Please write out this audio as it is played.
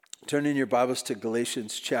Turn in your Bibles to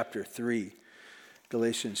Galatians chapter 3.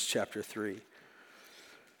 Galatians chapter 3.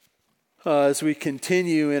 As we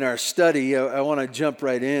continue in our study, I want to jump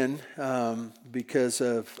right in because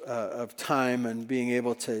of time and being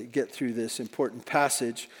able to get through this important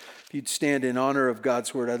passage. If you'd stand in honor of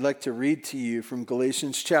God's word, I'd like to read to you from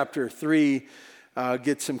Galatians chapter 3,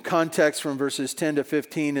 get some context from verses 10 to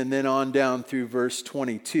 15, and then on down through verse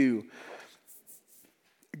 22.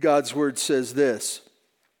 God's word says this,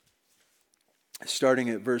 starting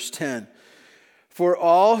at verse 10. For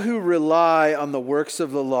all who rely on the works of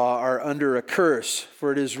the law are under a curse,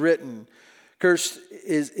 for it is written, cursed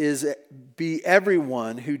be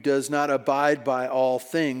everyone who does not abide by all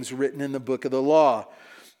things written in the book of the law,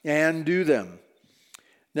 and do them.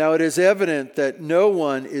 Now it is evident that no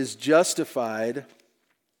one is justified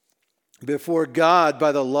before God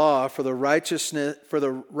by the law, for the righteous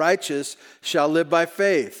shall live by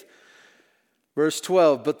faith. Verse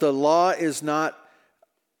 12, but the law is not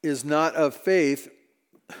of faith,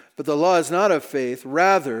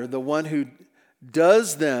 rather the one who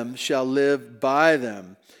does them shall live by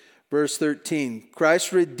them. Verse 13,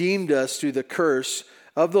 Christ redeemed us through the curse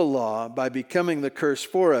of the law by becoming the curse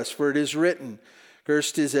for us, for it is written,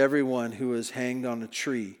 cursed is everyone who is hanged on a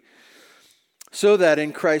tree. So that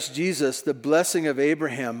in Christ Jesus the blessing of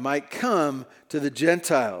Abraham might come to the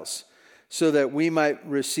Gentiles, so that we might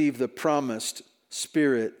receive the promised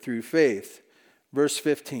Spirit through faith. Verse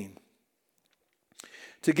 15.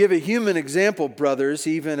 To give a human example, brothers,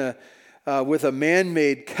 even with a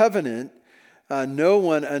man-made covenant, no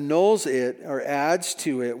one annuls it or adds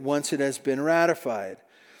to it once it has been ratified.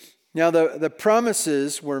 Now the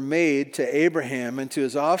promises were made to Abraham and to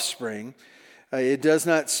his offspring. It does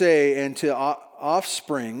not say, and to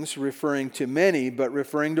offsprings, referring to many, but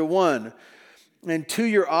referring to one. And to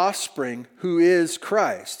your offspring, who is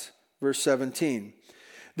Christ. Verse 17.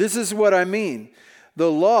 This is what I mean. The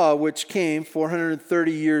law, which came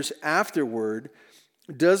 430 years afterward,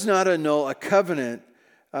 does not annul a covenant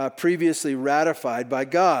previously ratified by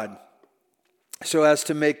God, so as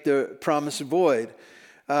to make the promise void.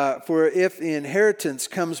 For if the inheritance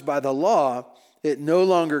comes by the law, it no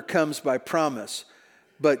longer comes by promise,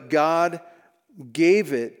 but God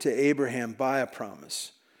gave it to Abraham by a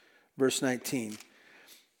promise. Verse 19.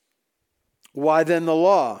 Why then the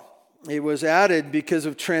law? It was added because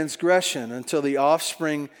of transgression until the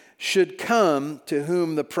offspring should come to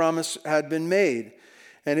whom the promise had been made.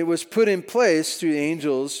 And it was put in place through the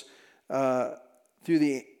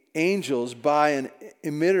angels by an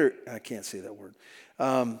emitter. I can't say that word.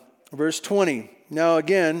 Verse 20. Now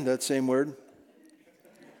again, that same word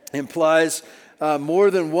implies more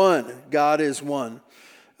than one. God is one.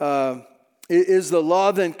 Is the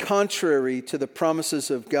law then contrary to the promises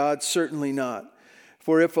of God? Certainly not.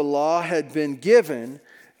 For if a law had been given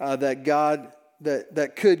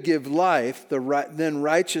that could give life, then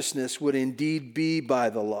righteousness would indeed be by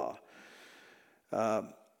the law.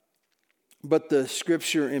 But the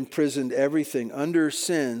Scripture imprisoned everything under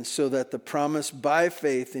sin, so that the promise by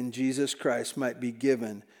faith in Jesus Christ might be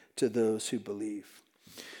given to those who believe.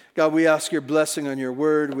 God, we ask your blessing on your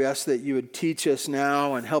word. We ask that you would teach us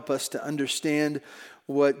now and help us to understand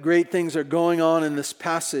what great things are going on in this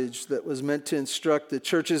passage that was meant to instruct the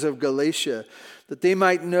churches of Galatia, that they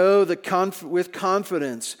might know with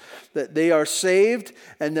confidence that they are saved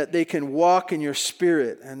and that they can walk in your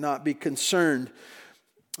Spirit and not be concerned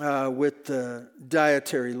with the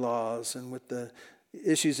dietary laws and with the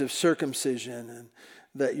issues of circumcision, and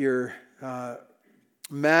that you're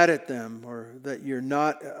mad at them or that you're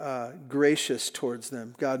not gracious towards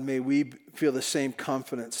them. God, may we feel the same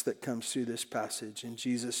confidence that comes through this passage. In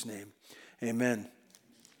Jesus' name, amen.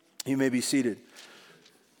 You may be seated.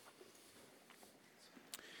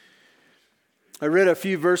 I read a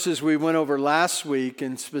few verses we went over last week,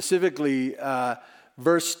 and specifically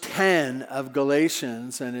verse 10 of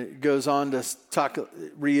Galatians, and it goes on to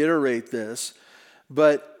reiterate this.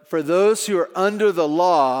 But for those who are under the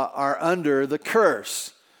law are under the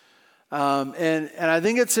curse. And I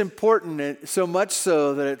think it's important, so much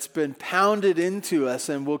so that it's been pounded into us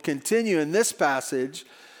and will continue in this passage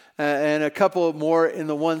and a couple more in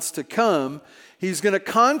the ones to come. He's going to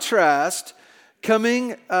contrast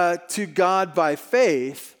coming to God by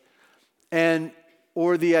faith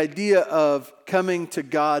or the idea of coming to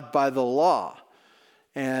God by the law.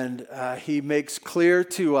 And he makes clear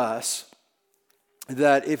to us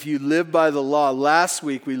that if you live by the law, last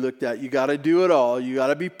week we looked at, you got to do it all. You got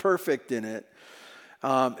to be perfect in it.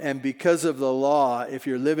 And because of the law, if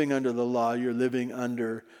you're living under the law, you're living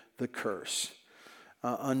under the curse,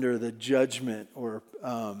 under the judgment or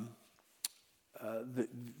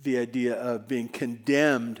the idea of being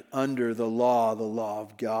condemned under the law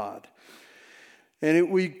of God.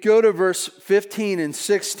 And we go to verse 15 and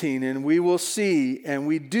 16, and we will see, and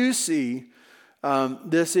we do see,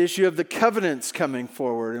 this issue of the covenants coming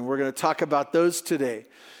forward, and we're going to talk about those today.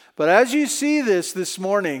 But as you see this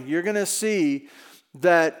morning, you're going to see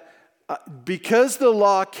that because the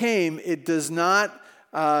law came, it does not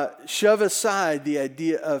shove aside the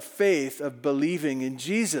idea of faith, of believing in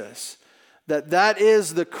Jesus. That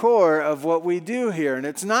is the core of what we do here. And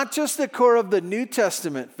it's not just the core of the New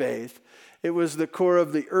Testament faith. It was the core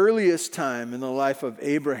of the earliest time in the life of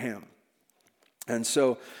Abraham. And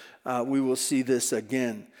so we will see this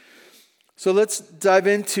again. So let's dive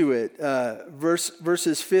into it.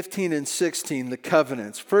 Verses 15 and 16, the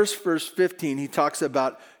covenants. First, verse 15, he talks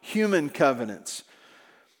about human covenants.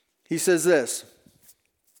 He says this.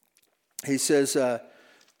 He says,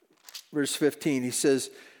 verse 15, he says,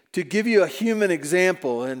 to give you a human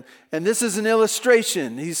example, and this is an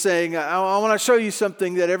illustration. He's saying, I want to show you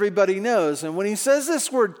something that everybody knows. And when he says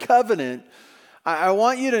this word covenant, I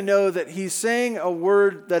want you to know that he's saying a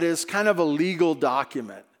word that is kind of a legal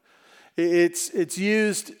document. It's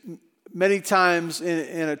used many times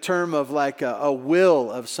in a term of like a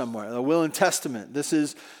will of somewhere, a will and testament. This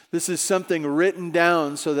is something written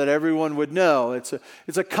down so that everyone would know. It's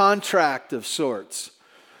a contract of sorts.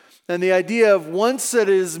 And the idea of once it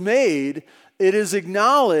is made, it is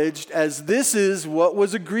acknowledged as this is what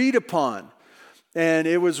was agreed upon. And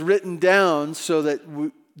it was written down so that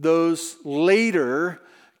those later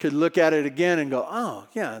could look at it again and go, oh,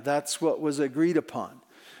 yeah, that's what was agreed upon.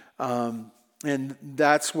 And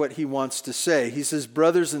that's what he wants to say. He says,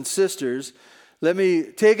 brothers and sisters, let me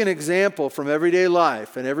take an example from everyday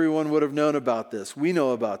life, and everyone would have known about this. We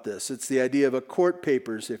know about this. It's the idea of a court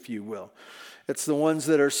papers, if you will. It's the ones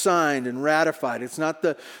that are signed and ratified. It's not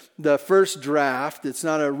the first draft. It's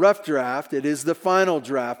not a rough draft. It is the final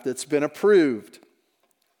draft that's been approved.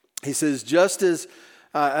 He says, just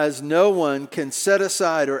as no one can set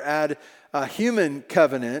aside or add a human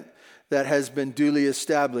covenant that has been duly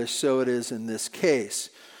established, so it is in this case.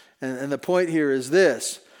 And the point here is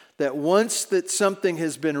this, that once that something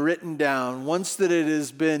has been written down, once that it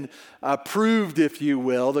has been approved, if you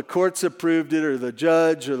will, the courts approved it, or the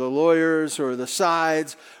judge, or the lawyers, or the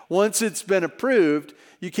sides, once it's been approved,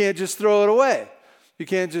 you can't just throw it away. You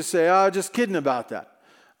can't just say, oh, just kidding about that.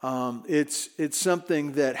 It's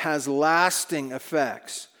something that has lasting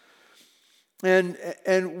effects. And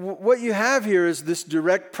what you have here is this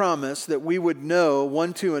direct promise that we would know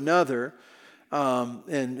one to another,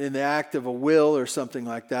 in the act of a will or something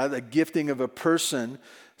like that, a gifting of a person,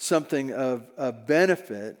 something of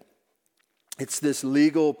benefit. It's this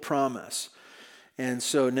legal promise. And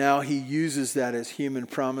so now he uses that as human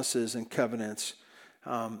promises and covenants.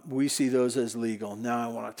 We see those as legal. Now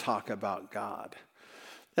I want to talk about God.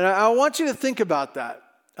 And I want you to think about that.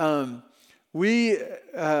 We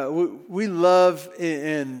love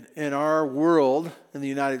in our world, in the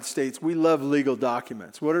United States, we love legal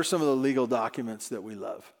documents. What are some of the legal documents that we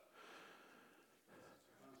love?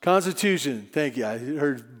 Constitution. Thank you. I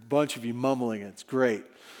heard a bunch of you mumbling. It's great.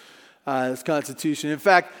 It's Constitution. In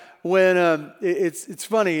fact, when it's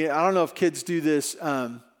funny. I don't know if kids do this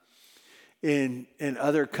in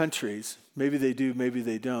other countries. Maybe they do. Maybe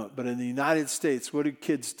they don't. But in the United States, what do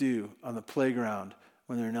kids do on the playground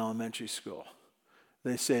when they're in elementary school?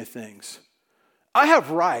 They say things. I have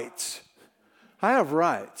rights. I have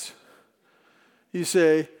rights. You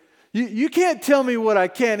say, you can't tell me what I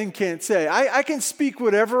can and can't say. I can speak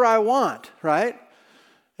whatever I want, right?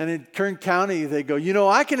 And in Kern County, they go,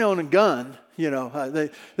 I can own a gun.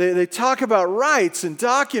 They talk about rights and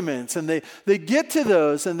documents, and they get to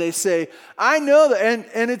those and they say, I know that.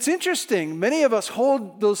 And it's interesting. Many of us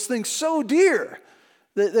hold those things so dear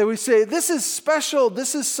that we say, this is special.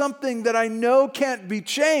 This is something that I know can't be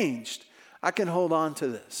changed. I can hold on to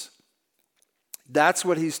this. That's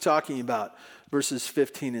what he's talking about, verses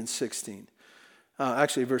 15 and 16.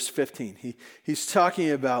 Actually, verse 15. He's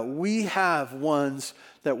talking about we have ones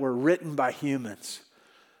that were written by humans.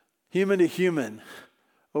 Human to human,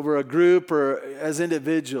 over a group or as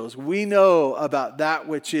individuals. We know about that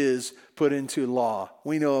which is put into law.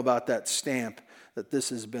 We know about that stamp that this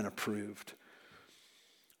has been approved.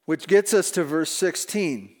 Which gets us to verse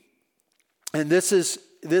 16. And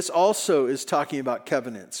this also is talking about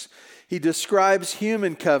covenants. He describes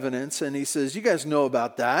human covenants and he says, you guys know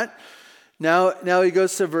about that. Now he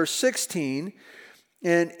goes to verse 16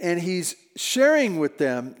 and he's sharing with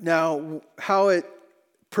them now how it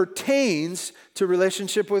pertains to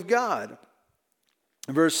relationship with God.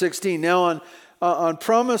 Verse 16, now on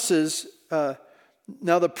promises,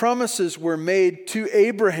 Now the promises were made to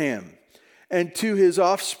Abraham and to his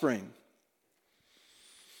offspring.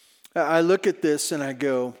 I look at this and I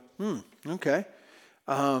go, okay.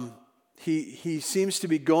 He seems to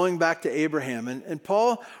be going back to Abraham. And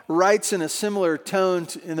Paul writes in a similar tone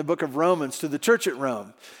in the book of Romans to the church at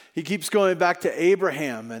Rome. He keeps going back to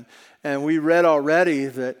Abraham. And we read already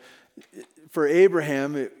that for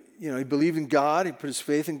Abraham, he believed in God. He put his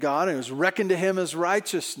faith in God. And it was reckoned to him as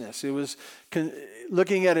righteousness. It was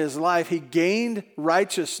looking at his life. He gained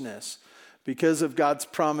righteousness because of God's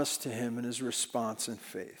promise to him and his response in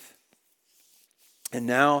faith. And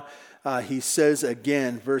now he says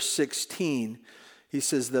again, verse 16, he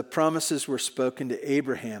says, the promises were spoken to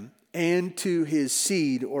Abraham and to his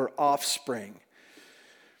seed or offspring.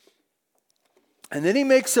 And then he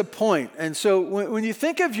makes a point. And so when you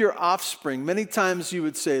think of your offspring, many times you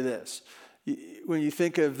would say this. When you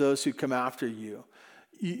think of those who come after you,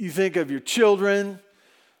 you think of your children,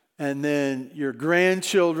 and then your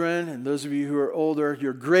grandchildren, and those of you who are older,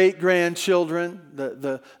 your great-grandchildren.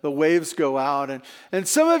 The waves go out. And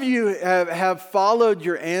some of you have followed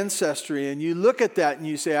your ancestry, and you look at that and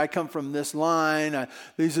you say, I come from this line,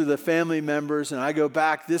 these are the family members, and I go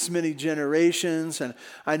back this many generations, and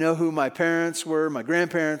I know who my parents were, my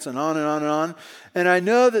grandparents, and on and on and on. And I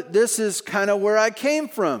know that this is kind of where I came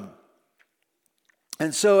from.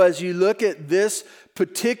 And so as you look at this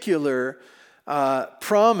particular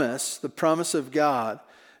promise, the promise of God,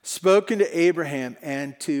 spoken to Abraham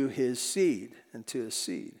and to his seed,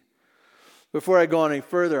 Before I go any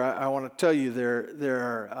further, I want to tell you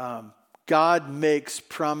there are God makes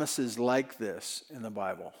promises like this in the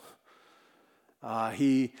Bible.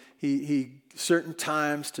 He certain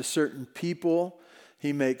times to certain people,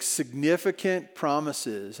 he makes significant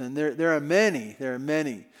promises, and there are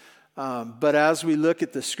many. But as we look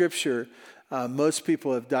at the Scripture, most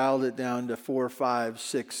people have dialed it down to 4, 5,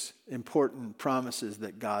 6 important promises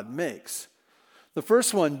that God makes. The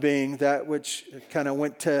first one being that which kind of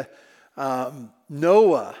went to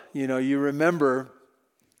Noah. You remember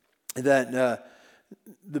that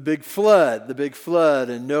the big flood,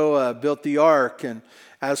 and Noah built the ark, and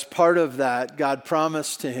as part of that, God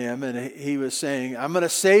promised to him, and he was saying, I'm going to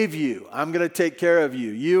save you. I'm going to take care of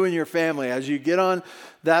you, you and your family, as you get on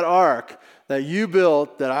that ark that you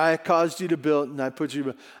built, that I caused you to build, and I put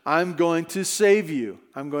you, I'm going to save you.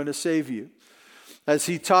 I'm going to save you. As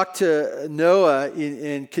he talked to Noah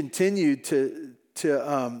and continued to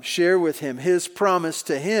share with him his promise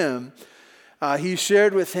to him, he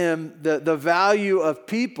shared with him the value of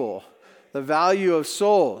people, the value of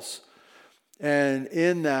souls, and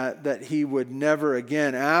in that he would never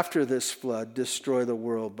again, after this flood, destroy the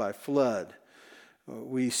world by flood.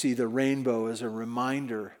 We see the rainbow as a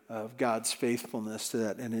reminder of God's faithfulness to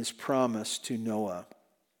that and his promise to Noah.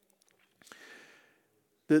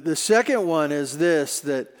 The second one is this,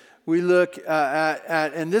 that we look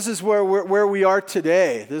at, and this is where we are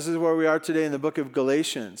today. This is where we are today in the book of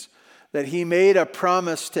Galatians, that he made a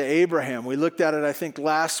promise to Abraham. We looked at it, I think,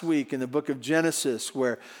 last week in the book of Genesis,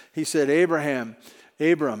 where he said, Abram,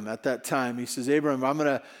 at that time, he says, Abram, I'm going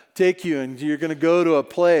to take you, and you're going to go to a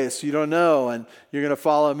place you don't know, and you're going to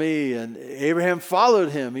follow me. And Abraham followed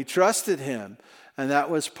him. He trusted him. And that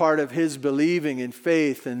was part of his believing in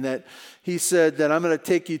faith. And that he said that I'm going to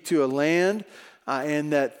take you to a land,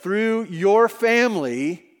 and that through your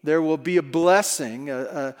family, there will be a blessing,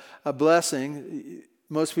 a blessing.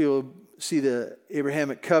 Most people see the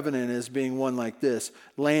Abrahamic covenant as being one like this: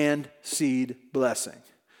 land, seed, blessing.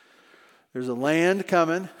 There's a land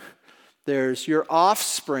coming. There's your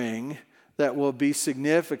offspring that will be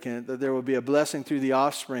significant, that there will be a blessing through the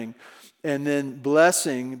offspring. And then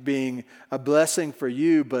blessing being a blessing for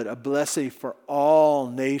you, but a blessing for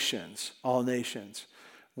all nations,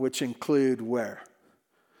 which include where?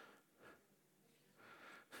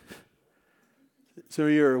 Some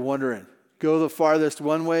of you are wondering, go the farthest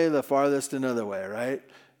one way, the farthest another way, right?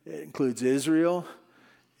 It includes Israel.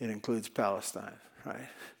 It includes Palestine, right?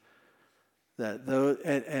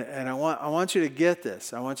 And I want you to get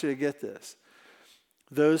this.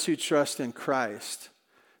 Those who trust in Christ,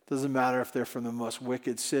 doesn't matter if they're from the most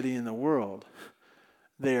wicked city in the world,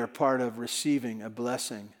 they are part of receiving a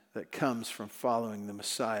blessing that comes from following the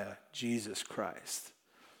Messiah, Jesus Christ.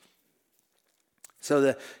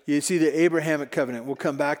 So you see the Abrahamic covenant. We'll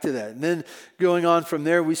come back to that. And then going on from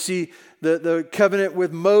there, we see the covenant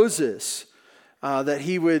with Moses, that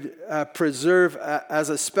he would preserve as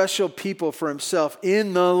a special people for himself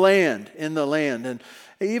in the land. And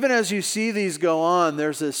even as you see these go on,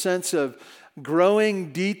 there's a sense of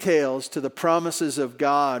growing details to the promises of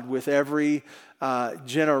God with every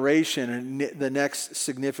generation and the next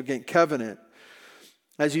significant covenant.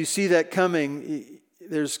 as you see that coming,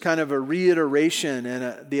 there's kind of a reiteration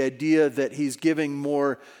and the idea that he's giving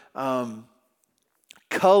more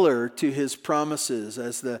color to his promises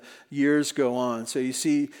as the years go on. So you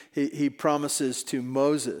see he promises to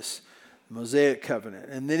Moses, the Mosaic covenant.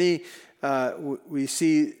 And then we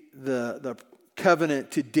see the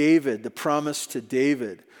covenant to David, the promise to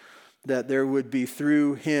David, that there would be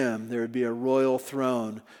through him, there would be a royal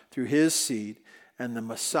throne through his seed, and the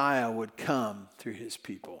Messiah would come through his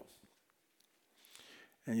people.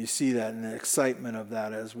 And you see that in the excitement of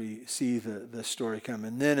that as we see the story come.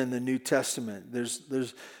 And then in the New Testament,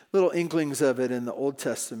 there's little inklings of it in the Old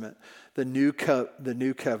Testament, the new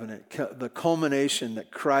covenant, the culmination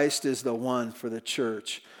that Christ is the one for the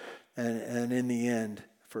church, and in the end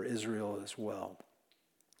for Israel as well.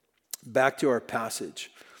 Back to our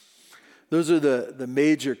passage. Those are the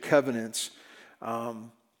major covenants,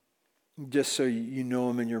 just so you know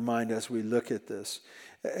them in your mind as we look at this.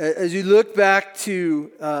 As you look back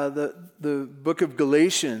to the book of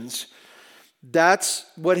Galatians, that's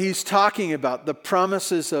what he's talking about, the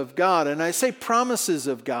promises of God. And I say promises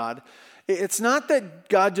of God. It's not that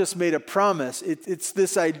God just made a promise. It's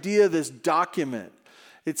this idea, this document.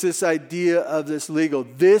 It's this idea of this legal.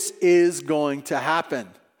 This is going to happen.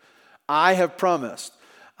 I have promised.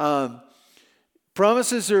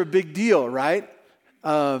 Promises are a big deal, right?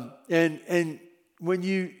 And when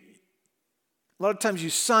a lot of times you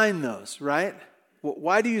sign those, right?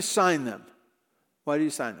 Why do you sign them? Why do you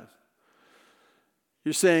sign them?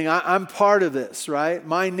 You're saying, I'm part of this, right?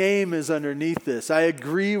 My name is underneath this. I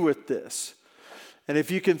agree with this. And if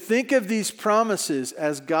you can think of these promises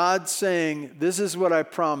as God saying, this is what I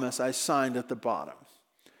promise, I signed at the bottom.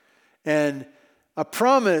 And a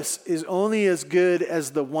promise is only as good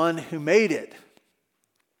as the one who made it.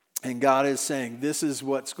 And God is saying, this is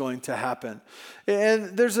what's going to happen.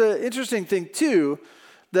 And there's an interesting thing, too,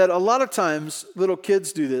 that a lot of times little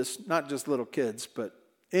kids do this, not just little kids, but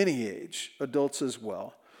any age, adults as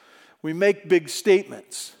well. We make big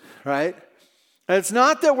statements, right? And it's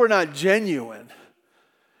not that we're not genuine.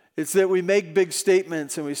 It's that we make big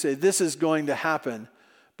statements and we say, this is going to happen,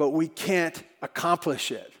 but we can't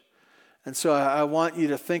accomplish it. And so I want you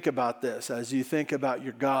to think about this as you think about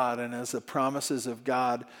your God and as the promises of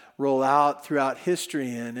God roll out throughout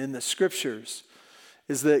history and in the scriptures,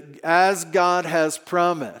 is that as God has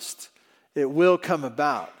promised, it will come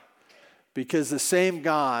about. Because the same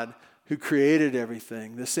God who created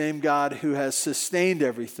everything, the same God who has sustained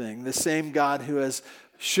everything, the same God who has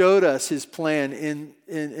showed us his plan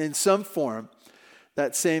in some form,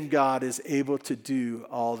 that same God is able to do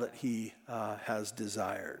all that he has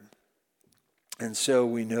desired. And so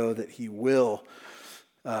we know that he will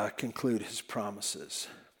conclude his promises.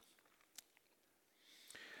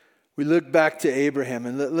 We look back to Abraham,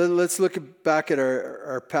 and let's look back at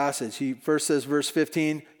our passage. He first says, verse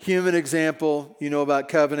 15, human example, you know about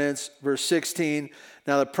covenants. Verse 16,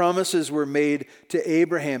 now the promises were made to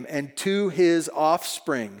Abraham and to his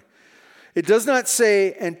offspring. It does not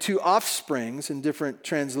say, and to offsprings. In different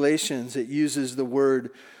translations, it uses the word,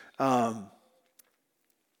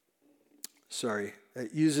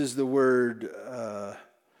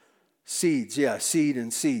 seeds. Yeah, seed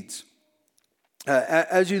and seeds.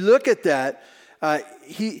 As you look at that,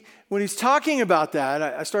 when he's talking about that,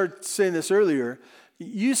 I started saying this earlier,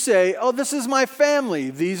 you say, oh, this is my family.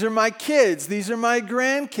 These are my kids. These are my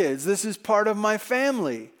grandkids. This is part of my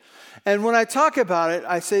family. And when I talk about it,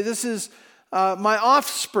 I say this is my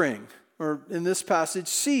offspring, or in this passage,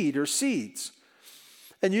 seed or seeds.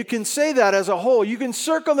 And you can say that as a whole. You can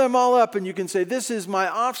circle them all up and you can say, this is my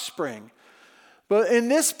offspring. But in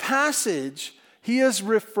this passage, he is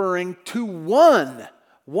referring to one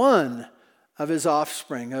of his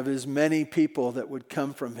offspring, of his many people that would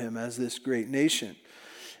come from him as this great nation.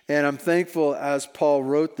 And I'm thankful as Paul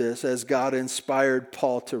wrote this, as God inspired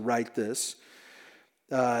Paul to write this.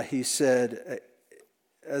 He said,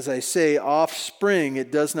 as I say, offspring,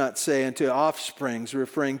 it does not say unto offsprings,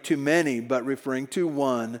 referring to many, but referring to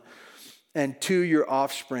one, and to your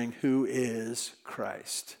offspring, who is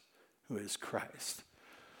Christ. Who is Christ.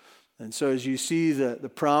 And so as you see the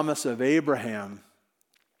promise of Abraham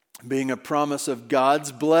being a promise of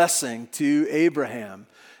God's blessing to Abraham,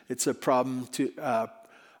 it's a promise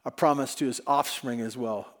to his offspring as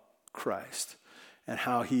well, Christ, and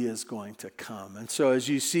how he is going to come. And so as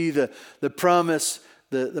you see the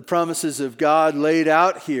promises of God laid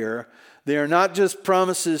out here, they are not just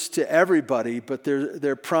promises to everybody, but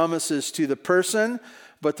they're promises to the person,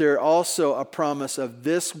 but they're also a promise of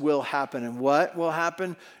this will happen. And what will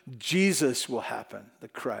happen? Jesus will happen, the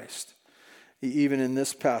Christ. Even in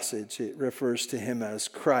this passage, it refers to him as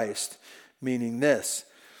Christ, meaning this.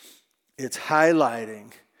 It's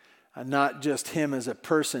highlighting not just him as a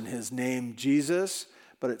person, his name Jesus,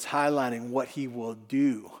 but it's highlighting what he will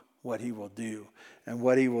do, what he will do. And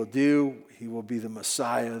what he will do, he will be the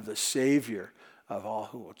Messiah, the Savior of all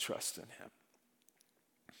who will trust in him.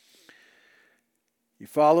 You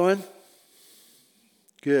following?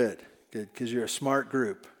 Good, because you're a smart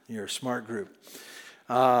group. You're a smart group.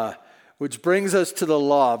 Which brings us to the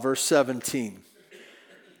law, verse 17.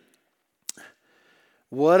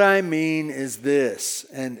 What I mean is this,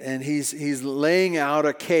 and he's laying out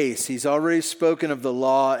a case. He's already spoken of the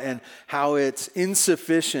law and how it's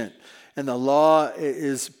insufficient, and the law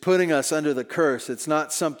is putting us under the curse. It's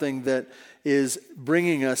not something that is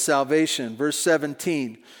bringing us salvation. Verse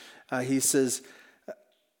 17, he says,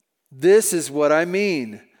 this is what I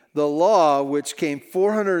mean. The law, which came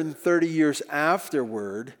 430 years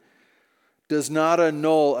afterward, does not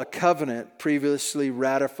annul a covenant previously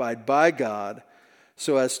ratified by God,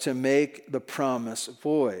 so as to make the promise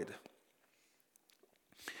void.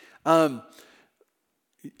 I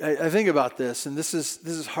think about this, and this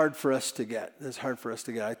is hard for us to get. This is hard for us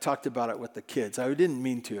to get. I talked about it with the kids. I didn't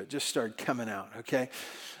mean to. It just started coming out, okay?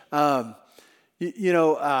 The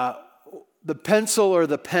pencil or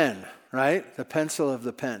the pen, right? The pencil of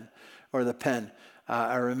the pen or the pen.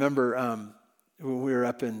 I remember when we were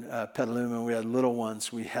up in Petaluma, we had little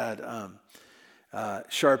ones. We had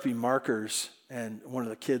Sharpie markers. And one of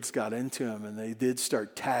the kids got into them, and they did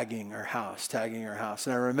start tagging our house.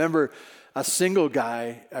 And I remember a single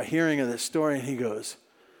guy hearing of this story, and he goes,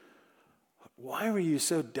 why were you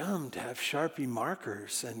so dumb to have Sharpie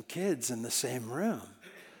markers and kids in the same room?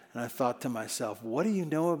 And I thought to myself, what do you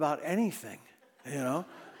know about anything? You know?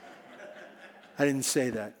 I didn't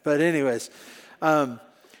say that. But anyways, the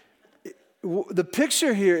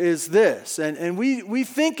picture here is this, and we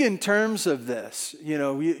think in terms of this. You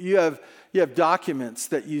know, you have documents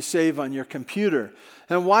that you save on your computer.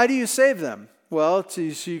 And why do you save them? Well, so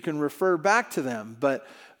you can refer back to them. But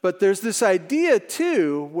there's this idea,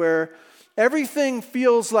 too, where everything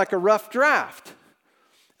feels like a rough draft.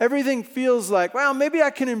 Everything feels like, well, maybe I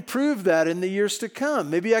can improve that in the years to come.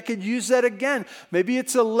 Maybe I could use that again. Maybe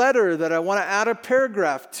it's a letter that I want to add a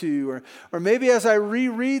paragraph to. Or maybe as I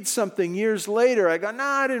reread something years later, I go,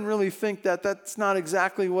 I didn't really think that. That's not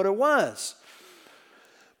exactly what it was.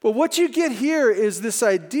 But what you get here is this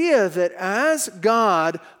idea that as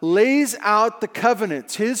God lays out the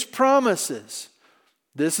covenants, his promises,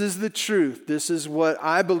 this is the truth. This is what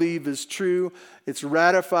I believe is true. It's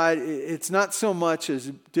ratified. It's not so much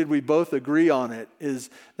as did we both agree on it, is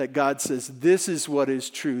that God says, this is what is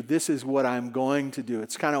true. This is what I'm going to do.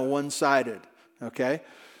 It's kind of one-sided, okay?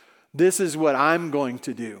 This is what I'm going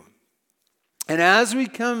to do. And as we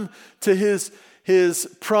come to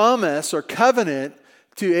his promise or covenant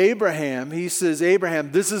to Abraham, he says,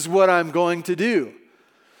 Abraham, this is what I'm going to do.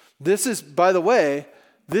 This is, by the way,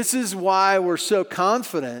 this is why we're so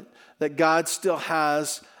confident that God still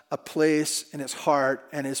has a place in his heart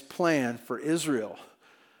and his plan for Israel.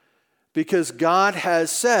 Because God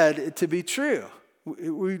has said it to be true.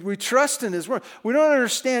 We trust in his word. We don't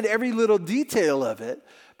understand every little detail of it,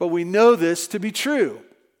 but we know this to be true.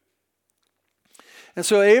 And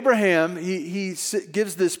so Abraham, he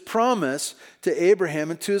gives this promise to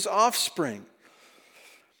Abraham and to his offspring.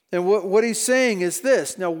 And what he's saying is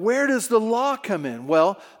this. Now, where does the law come in?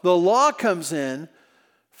 Well, the law comes in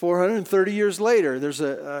 430 years later. There's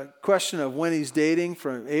a question of when he's dating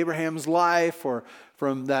from Abraham's life or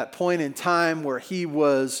from that point in time where he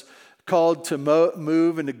was called to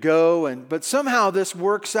move and to go. But somehow this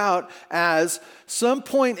works out as some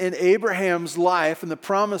point in Abraham's life and the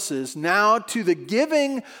promises now to the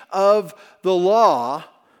giving of the law,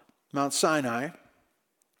 Mount Sinai.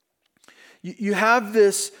 You have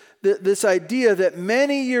this idea that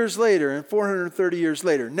many years later, and 430 years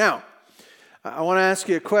later. Now, I want to ask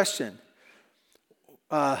you a question.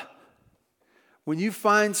 When you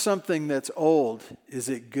find something that's old, is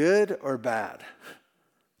it good or bad?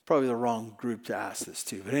 Probably the wrong group to ask this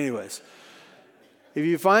to. But anyways, if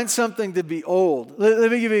you find something to be old, let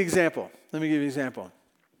me give you an example.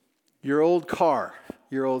 Your old car.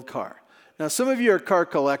 Now, some of you are car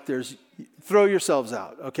collectors. Throw yourselves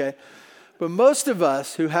out, okay? But most of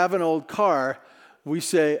us who have an old car, we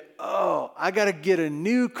say, I got to get a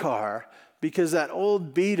new car because that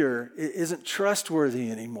old beater isn't trustworthy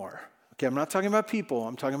anymore. Okay, I'm not talking about people.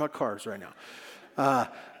 I'm talking about cars right now.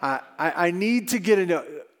 I need to get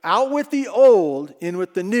out with the old, in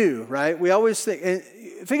with the new, right? We always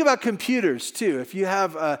think about computers too. If you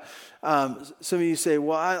have, some of you say,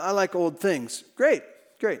 well, I like old things. Great.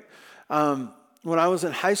 When I was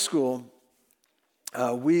in high school,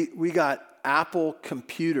 we got Apple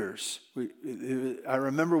computers. I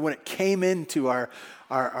remember when it came into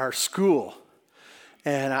our school.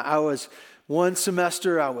 And one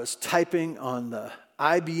semester I was typing on the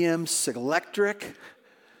IBM Selectric.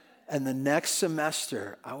 And the next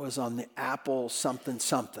semester I was on the Apple something.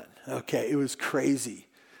 Okay, it was crazy.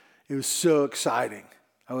 It was so exciting.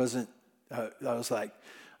 I was like,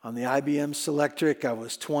 on the IBM Selectric, I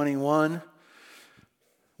was 21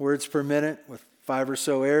 words per minute with 5 or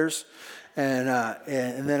so errors. And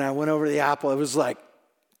then I went over to the Apple. It was like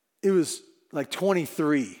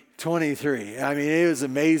 23. I mean, it was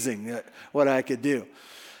amazing what I could do.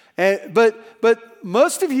 But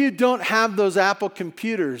most of you don't have those Apple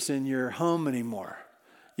computers in your home anymore.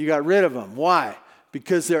 You got rid of them. Why?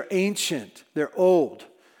 Because they're ancient. They're old.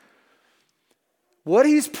 What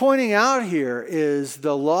he's pointing out here is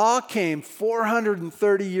the law came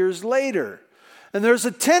 430 years later. And there's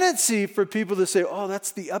a tendency for people to say, oh,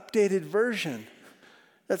 that's the updated version.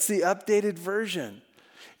 That's the updated version.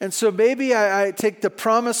 And so maybe I take the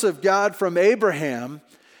promise of God from Abraham,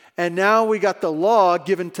 and now we got the law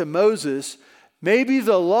given to Moses. Maybe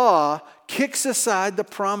the law kicks aside the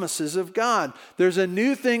promises of God. There's a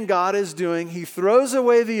new thing God is doing. He throws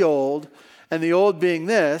away the old, and the old being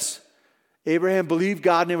this: Abraham believed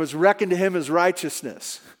God and it was reckoned to him as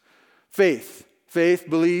righteousness. Faith,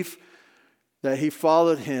 belief that he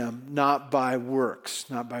followed him not by works.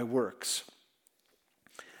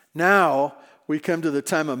 Now we come to the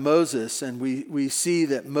time of Moses, and we see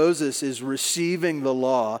that Moses is receiving the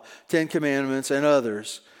law, 10 Commandments and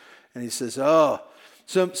others. And he says,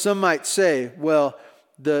 some might say, well,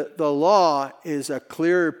 the law is a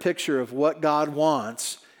clearer picture of what God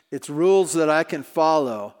wants. It's rules that I can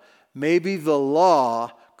follow. Maybe the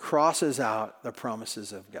law crosses out the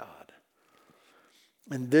promises of God.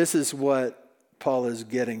 And this is what Paul is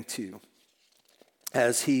getting to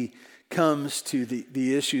as he comes to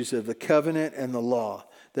the issues of the covenant and the law,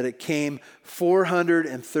 that it came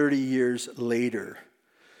 430 years later.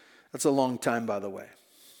 That's a long time, by the way.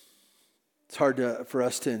 It's hard for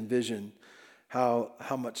us to envision how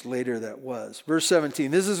much later that was. Verse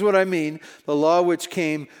 17, this is what I mean. The law which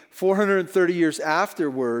came 430 years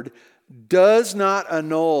afterward does not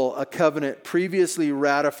annul a covenant previously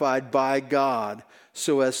ratified by God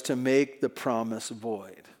so as to make the promise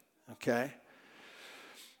void. Okay?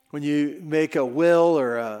 When you make a will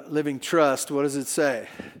or a living trust, what does it say?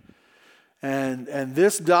 And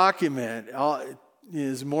this document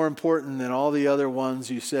is more important than all the other ones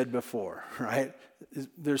you said before, right?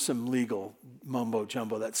 There's some legal mumbo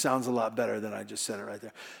jumbo that sounds a lot better than I just said it right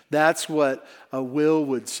there. That's what a will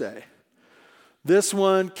would say. This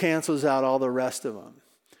one cancels out all the rest of them.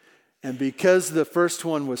 And because the first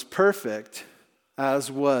one was perfect,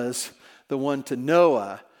 as was the one to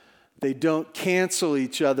Noah, they don't cancel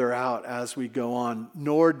each other out as we go on,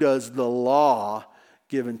 nor does the law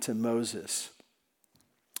given to Moses.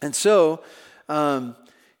 And so,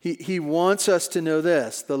 he wants us to know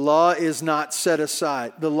this. The law is not set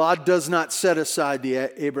aside. The law does not set aside the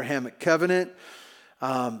Abrahamic covenant.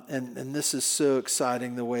 And this is so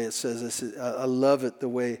exciting the way it says this. I love it the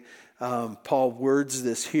way Paul words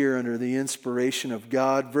this here under the inspiration of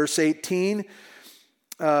God. Verse 18,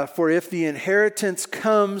 for if the inheritance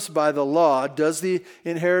comes by the law, does the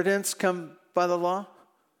inheritance come by the law?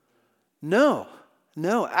 No,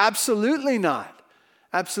 absolutely not.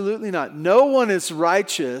 Absolutely not. No one is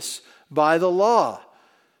righteous by the law.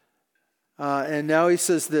 And now he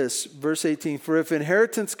says this, verse 18, for if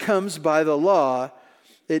inheritance comes by the law,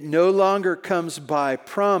 it no longer comes by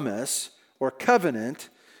promise or covenant,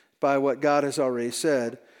 by what God has already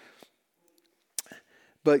said,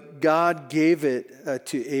 but God gave it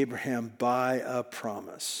to Abraham by a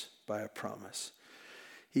promise.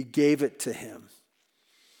 He gave it to him.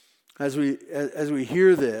 As we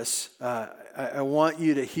hear this, I want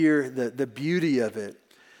you to hear the beauty of it.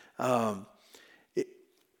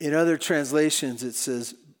 In other translations, it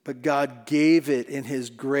says, but God gave it in his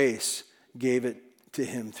grace, gave it to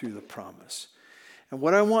him through the promise. And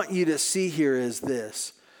what I want you to see here is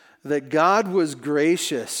this, that God was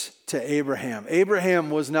gracious to Abraham. Abraham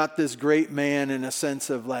was not this great man in a sense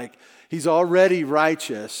of like, he's already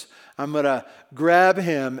righteous. I'm going to grab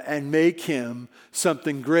him and make him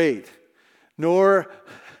something great. Nor,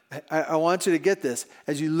 I want you to get this,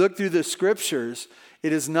 as you look through the scriptures,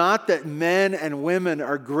 it is not that men and women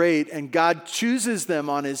are great and God chooses them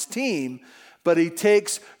on his team, but he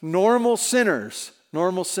takes normal sinners,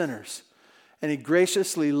 and he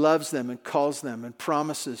graciously loves them and calls them and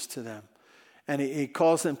promises to them. And he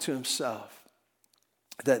calls them to himself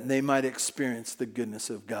that they might experience the goodness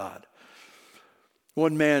of God.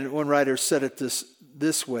 One writer said it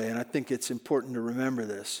this way, and I think it's important to remember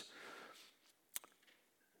this.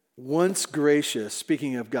 Once gracious,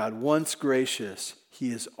 speaking of God, once gracious,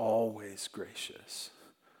 he is always gracious.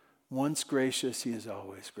 Once gracious, he is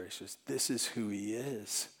always gracious. This is who he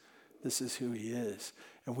is. This is who he is.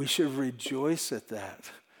 And we should rejoice at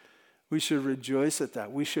that. We should rejoice at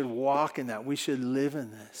that. We should walk in that. We should live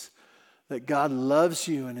in this. That God loves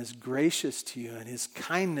you and is gracious to you, and his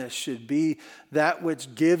kindness should be that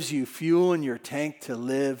which gives you fuel in your tank to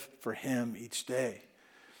live for him each day.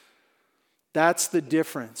 That's the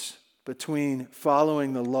difference between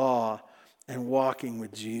following the law and walking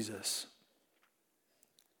with Jesus.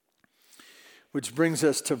 Which brings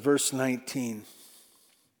us to verse 19.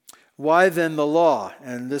 Why then the law?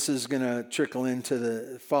 And this is going to trickle into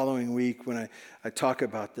the following week when I talk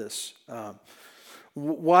about this.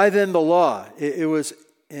 Why then the law? It was,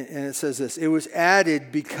 and it says this, it was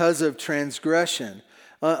added because of transgression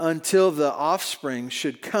until the offspring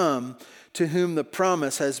should come to whom the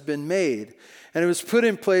promise has been made. And it was put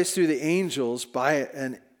in place through the angels by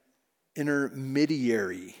an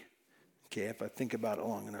intermediary. Okay, if I think about it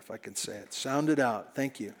long enough, I can say it. Sound it out.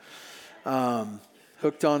 Thank you.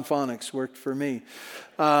 Hooked on phonics worked for me.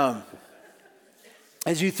 As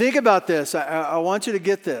you think about this, I want you to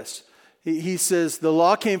get this. He says the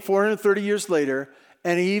law came 430 years later,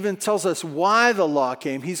 and he even tells us why the law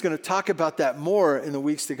came. He's going to talk about that more in the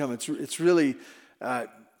weeks to come. It's really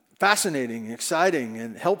fascinating, exciting,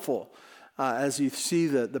 and helpful as you see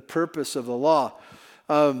the purpose of the law.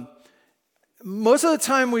 Most of the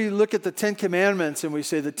time we look at the Ten Commandments and we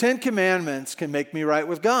say the Ten Commandments can make me right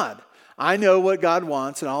with God. I know what God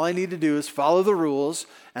wants, and all I need to do is follow the rules,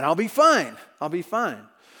 and I'll be fine. I'll be fine.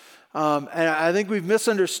 And I think we've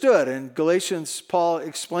misunderstood. In Galatians, Paul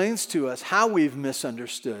explains to us how we've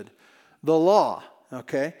misunderstood the law.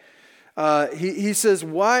 Okay, he says,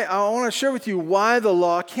 "Why? I want to share with you why the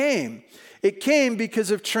law came. It came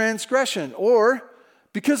because of transgression, or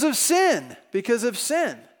because of sin. Because of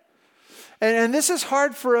sin." And this is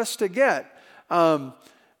hard for us to get.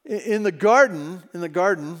 In the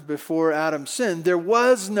garden before Adam sinned, there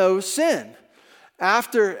was no sin.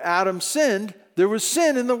 After Adam sinned, there was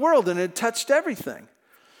sin in the world, and it touched everything.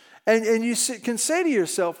 And you can say to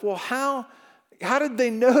yourself, well, how did they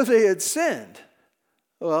know they had sinned?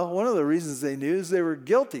 Well, one of the reasons they knew is they were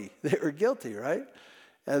guilty. They were guilty, right?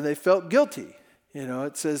 And they felt guilty. You know,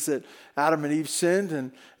 it says that Adam and Eve sinned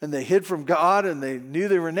and they hid from God and they knew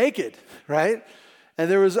they were naked, right?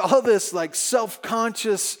 And there was all this like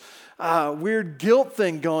self-conscious, weird guilt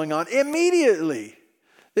thing going on immediately.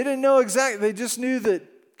 They didn't know exactly. They just knew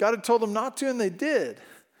that God had told them not to, and they did.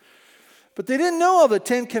 But they didn't know all the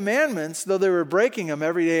 10 Commandments, though they were breaking them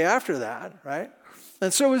every day after that, right?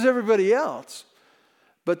 And so was everybody else.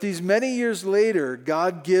 But these many years later,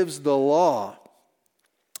 God gives the law.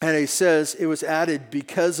 And he says it was added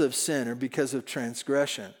because of sin or because of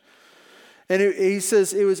transgression. And he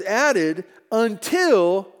says it was added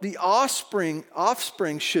until the offspring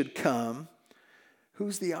should come.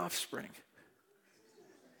 Who's the offspring?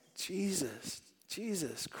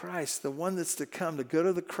 Jesus Christ, the one that's to come, to go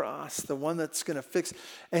to the cross, the one that's going to fix.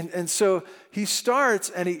 And so he starts,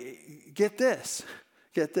 and get this.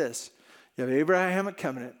 You have Abrahamic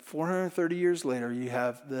covenant. 430 years later, you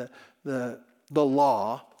have the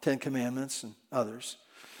law, 10 Commandments and others.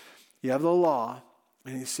 You have the law,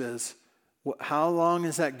 and he says, how long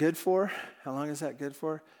is that good for? How long is that good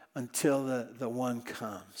for? Until the one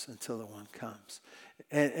comes. Until the one comes.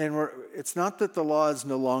 And it's not that the law is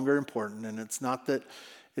no longer important, and it's not that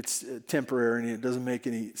it's temporary and it doesn't make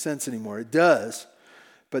any sense anymore. It does.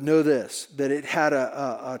 But know this, that it had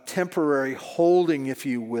a temporary holding, if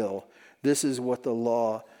you will. This is what the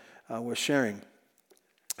law was sharing.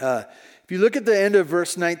 If you look at the end of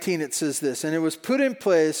verse 19, it says this, and it was put in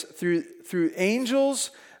place through angels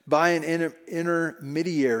by an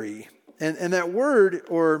intermediary. And that word,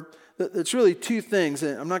 or it's really two things,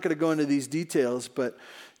 and I'm not going to go into these details, but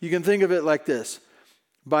you can think of it like this.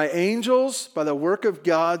 By angels, by the work of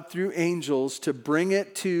God through angels to bring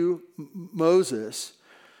it to Moses,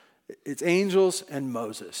 it's angels and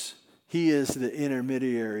Moses. He is the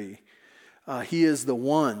intermediary. He is the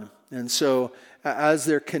one. And so as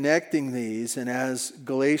they're connecting these, and as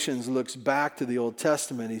Galatians looks back to the Old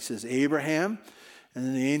Testament, he says Abraham, and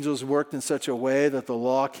then the angels worked in such a way that the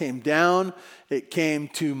law came down. It came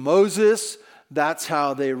to Moses. That's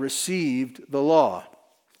how they received the law.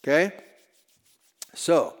 Okay?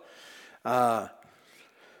 So,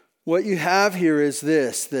 what you have here is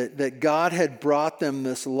this, that God had brought them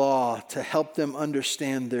this law to help them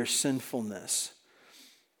understand their sinfulness.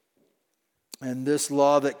 And this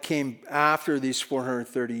law that came after these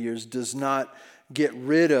 430 years does not get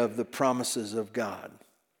rid of the promises of God.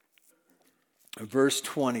 Verse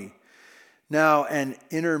 20. Now, an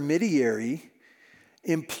intermediary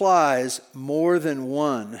implies more than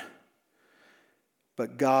one,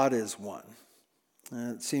 but God is one.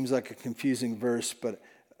 It seems like a confusing verse, but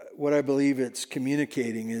what I believe it's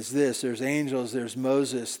communicating is this. There's angels, there's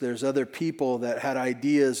Moses, there's other people that had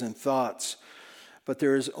ideas and thoughts, but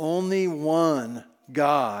there is only one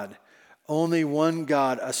God,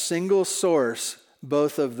 a single source,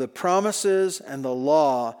 both of the promises and the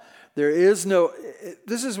law. There is no,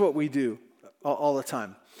 this is what we do all the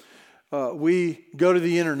time. We go to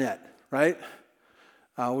the internet, right?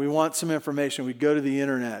 We want some information. We go to the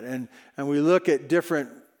internet and we look at different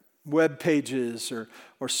web pages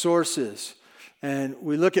or sources. And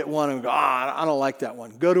we look at one and we go, I don't like that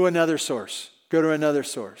one. Go to another source. Go to another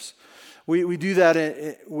source. We do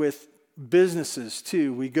that with businesses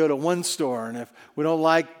too. We go to one store, and if we don't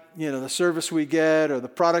like the service we get or the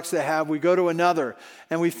products they have, we go to another.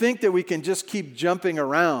 And we think that we can just keep jumping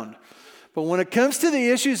around. But when it comes to the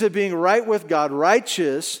issues of being right with God,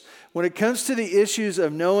 righteous, when it comes to the issues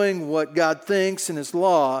of knowing what God thinks in His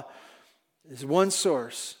law, there's one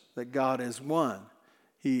source, that God is one.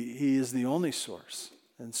 He is the only source.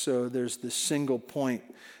 And so there's this single point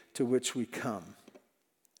to which we come.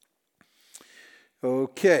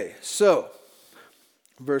 Okay, so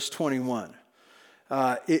verse 21.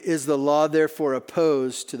 Is the law therefore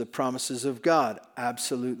opposed to the promises of God?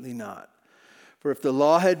 Absolutely not. For if the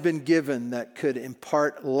law had been given that could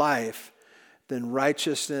impart life, then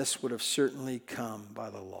righteousness would have certainly come by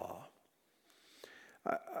the law.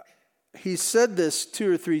 He said this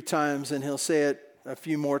 2 or 3 times, and he'll say it a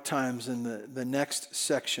few more times in the next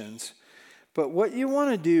sections. But what you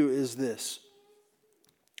want to do is this.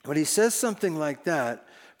 When he says something like that,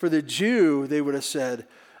 for the Jew, they would have said,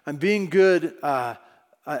 I'm being good,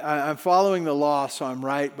 I'm following the law, so I'm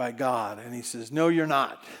right by God. And he says, no, you're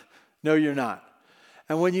not. No, you're not.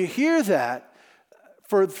 And when you hear that,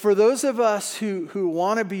 for those of us who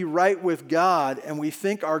want to be right with God and we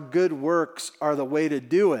think our good works are the way to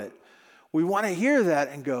do it, we want to hear that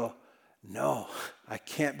and go, no, I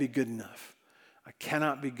can't be good enough. I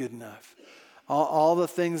cannot be good enough. All the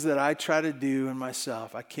things that I try to do in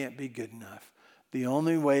myself, I can't be good enough. The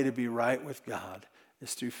only way to be right with God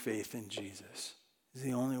is through faith in Jesus. It's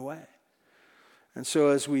the only way. And so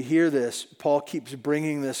as we hear this, Paul keeps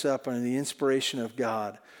bringing this up under the inspiration of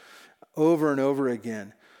God over and over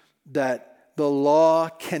again, that the law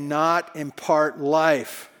cannot impart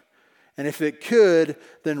life. And if it could,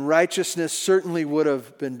 then righteousness certainly would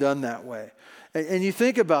have been done that way. And you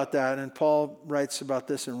think about that, and Paul writes about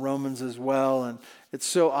this in Romans as well, and it's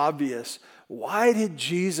so obvious. Why did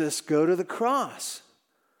Jesus go to the cross?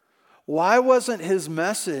 Why wasn't his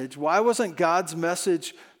message, why wasn't God's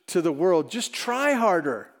message to the world, just try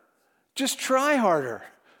harder? Just try harder,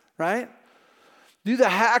 right? Do the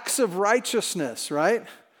hacks of righteousness, right?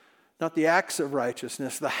 Not the acts of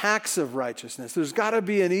righteousness, the hacks of righteousness. There's got to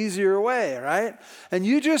be an easier way, right? And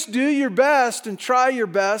you just do your best and try your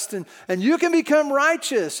best, and you can become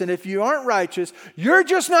righteous. And if you aren't righteous, you're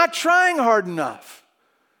just not trying hard enough.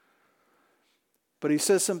 But he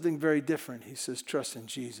says something very different. He says, trust in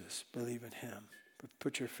Jesus, believe in him,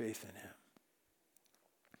 put your faith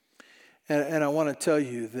in him. And I want to tell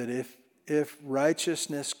you that if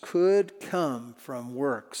righteousness could come from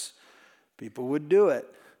works, people would do it.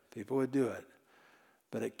 People would do it.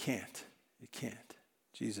 But it can't. It can't.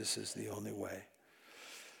 Jesus is the only way.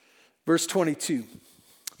 Verse 22.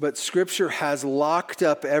 But Scripture has locked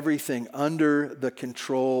up everything under the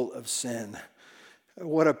control of sin.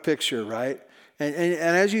 What a picture, right? And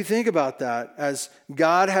as you think about that, as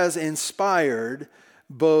God has inspired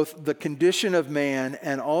both the condition of man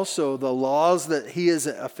and also the laws that he has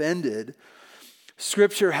offended,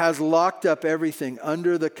 Scripture has locked up everything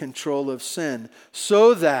under the control of sin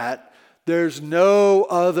so that there's no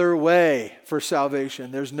other way for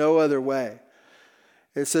salvation. There's no other way.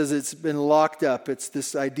 It says it's been locked up. It's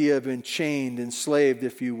this idea of being chained, enslaved,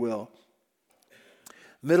 if you will.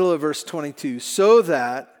 Middle of verse 22, so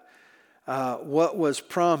that what was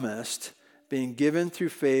promised, being given through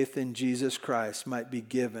faith in Jesus Christ, might be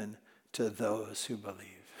given to those who believe.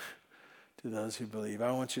 To those who believe.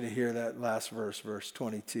 I want you to hear that last verse, verse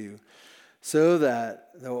 22. So that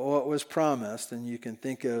what was promised, and you can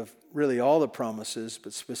think of really all the promises,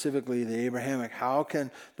 but specifically the Abrahamic, how can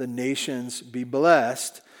the nations be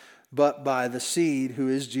blessed but by the seed who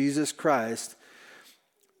is Jesus Christ,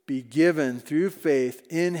 be given through faith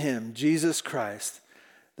in him, Jesus Christ,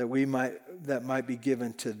 that might be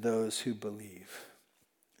given to those who believe.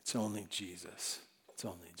 It's only Jesus. It's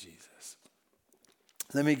only Jesus.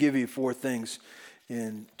 Let me give you 4 things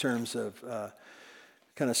in terms of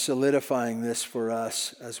kind of solidifying this for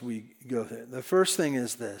us as we go through. The first thing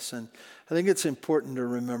is this, and I think it's important to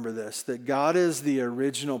remember this, that God is the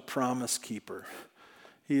original promise keeper.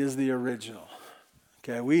 He is the original.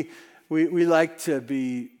 Okay, we like to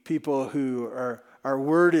be people who are, our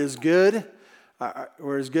word is good.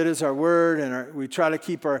 We're as good as our word, and we try to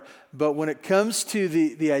keep our, but when it comes to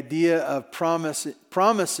the idea of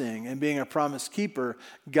promising and being a promise keeper,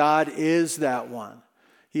 God is that one.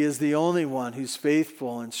 He is the only one who's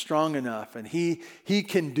faithful and strong enough, and he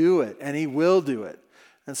can do it, and he will do it.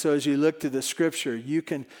 And so as you look to the scripture, you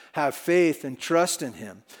can have faith and trust in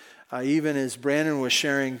him. Even as Brandon was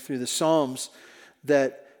sharing through the Psalms,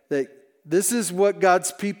 that this is what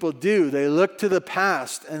God's people do. They look to the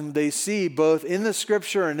past and they see both in the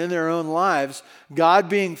scripture and in their own lives God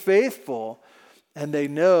being faithful, and they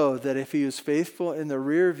know that if he was faithful in the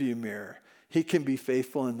rear view mirror, he can be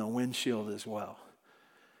faithful in the windshield as well.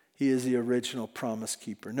 He is the original promise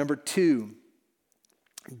keeper. Number 2,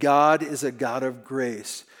 God is a God of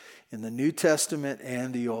grace in the New Testament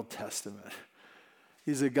and the Old Testament.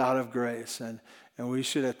 He's a God of grace, and we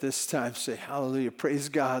should at this time say, hallelujah, praise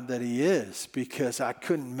God that he is, because I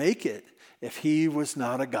couldn't make it if he was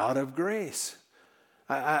not a God of grace.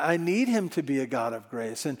 I need him to be a God of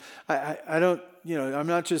grace, and I don't, I'm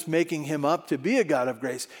not just making him up to be a God of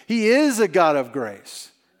grace. He is a God of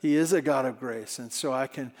grace. He is a God of grace, and so I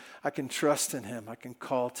can trust in him. I can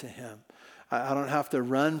call to him. I don't have to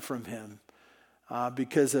run from him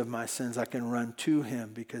because of my sins. I can run to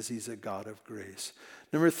him because he's a God of grace.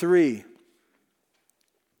 Number 3,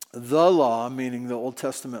 the law, meaning the Old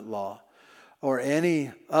Testament law, or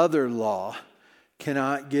any other law,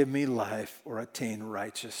 cannot give me life or attain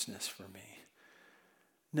righteousness for me.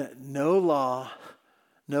 No law,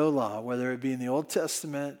 whether it be in the Old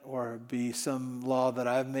Testament or be some law that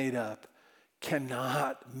I've made up,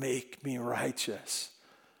 cannot make me righteous.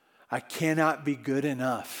 I cannot be good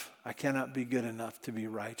enough. I cannot be good enough to be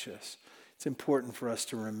righteous. It's important for us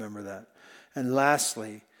to remember that. And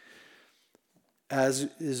lastly, as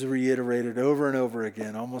is reiterated over and over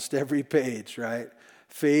again, almost every page, right?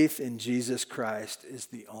 Faith in Jesus Christ is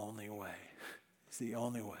the only way. It's the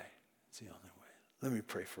only way. It's the only way. Let me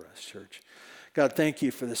pray for us, church. God, thank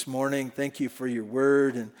you for this morning. Thank you for your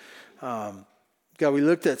word. And God, we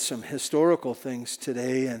looked at some historical things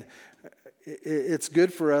today, and it's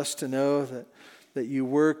good for us to know that you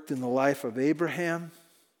worked in the life of Abraham.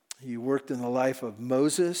 You worked in the life of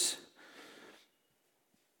Moses.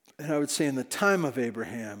 And I would say in the time of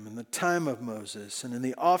Abraham, in the time of Moses, and in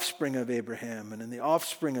the offspring of Abraham, and in the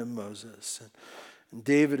offspring of Moses, and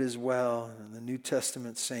David as well, and the New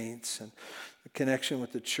Testament saints, and the connection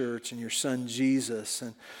with the church, and your son Jesus.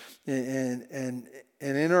 And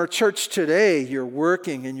in our church today, you're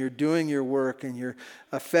working and you're doing your work, and you're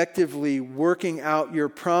effectively working out your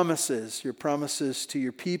promises to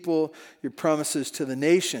your people, your promises to the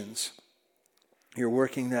nations. You're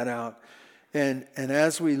working that out. And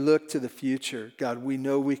as we look to the future, God, we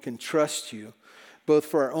know we can trust you, both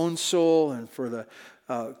for our own soul and for the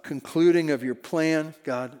concluding of your plan.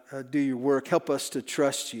 God, do your work. Help us to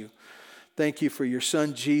trust you. Thank you for your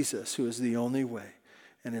son, Jesus, who is the only way.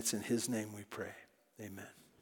 And it's in his name we pray. Amen.